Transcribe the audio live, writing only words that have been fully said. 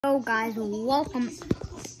Hello guys, welcome.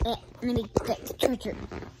 Let me get the charger.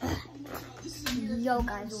 Yo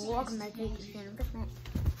guys, welcome back to YouTube channel.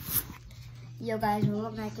 Yo guys,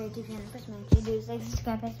 welcome back to YouTube channel. First man, to do is like,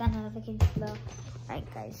 subscribe, press that notification bell.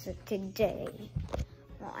 Alright guys, so today,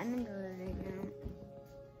 well, I'm in the living room.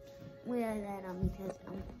 We are that because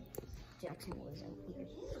Jackson was out here.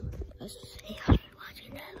 Let's say how you're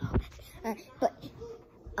watching that. But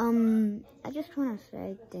I just want to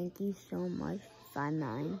say thank you so much.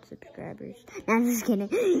 59 subscribers. No, I'm just kidding.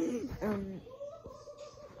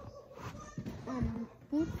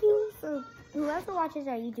 Thank you for whoever watches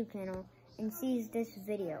our YouTube channel and sees this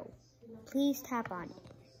video. Please tap on it,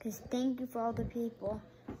 because thank you for all the people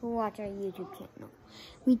who watch our YouTube channel.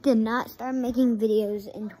 We did not start making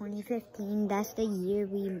videos in 2015. That's the year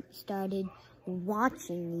we started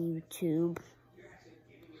watching YouTube.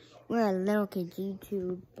 We're a little kids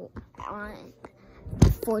YouTube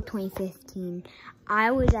before 2015.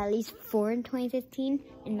 I was at least 4 in 2015,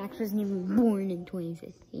 and Max wasn't even born in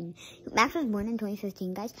 2015. Max was born in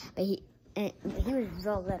 2015, guys, but he was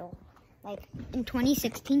so little. Like, in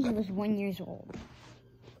 2016, he was 1 year old.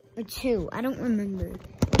 Or 2, I don't remember.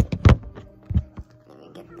 Let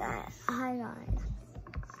me get that. Hi,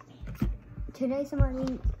 guys. Today,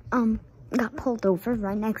 somebody, got pulled over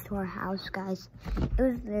right next to our house, guys. It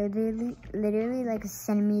was literally like a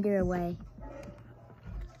centimeter away.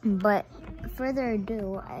 But further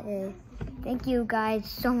ado, thank you guys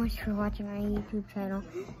so much for watching our YouTube channel.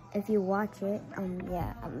 If you watch it,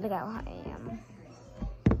 yeah, look at how high I am.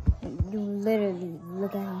 You literally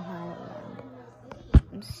look at how high I am.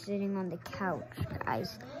 I'm sitting on the couch,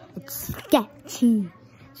 guys. It's sketchy.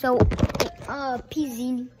 So,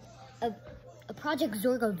 PZ, a Project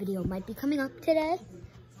Zorgo video might be coming up today,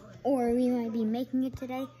 or we might be making it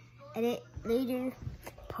today, edit later,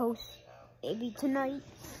 post maybe tonight.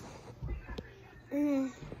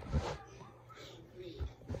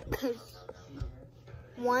 Because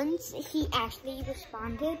once he actually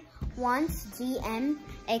responded, once GM,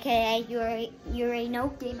 aka you already know,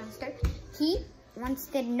 Game Master, he once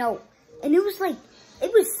did no, and it was like,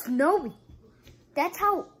 it was snowy. That's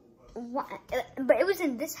how, but it was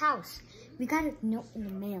in this house. We got a note in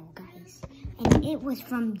the mail, guys, and it was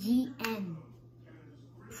from GM,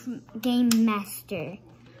 from Game Master.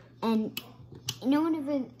 And you know,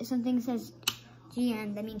 whenever something says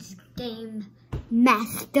GM, that means Game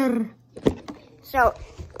Master. So,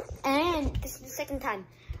 and this is the second time.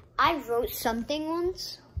 I wrote something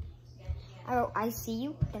once. I wrote I see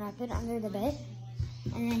you, then I put it under the bed,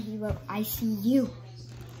 and then he wrote I see you.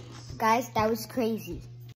 Guys, that was crazy.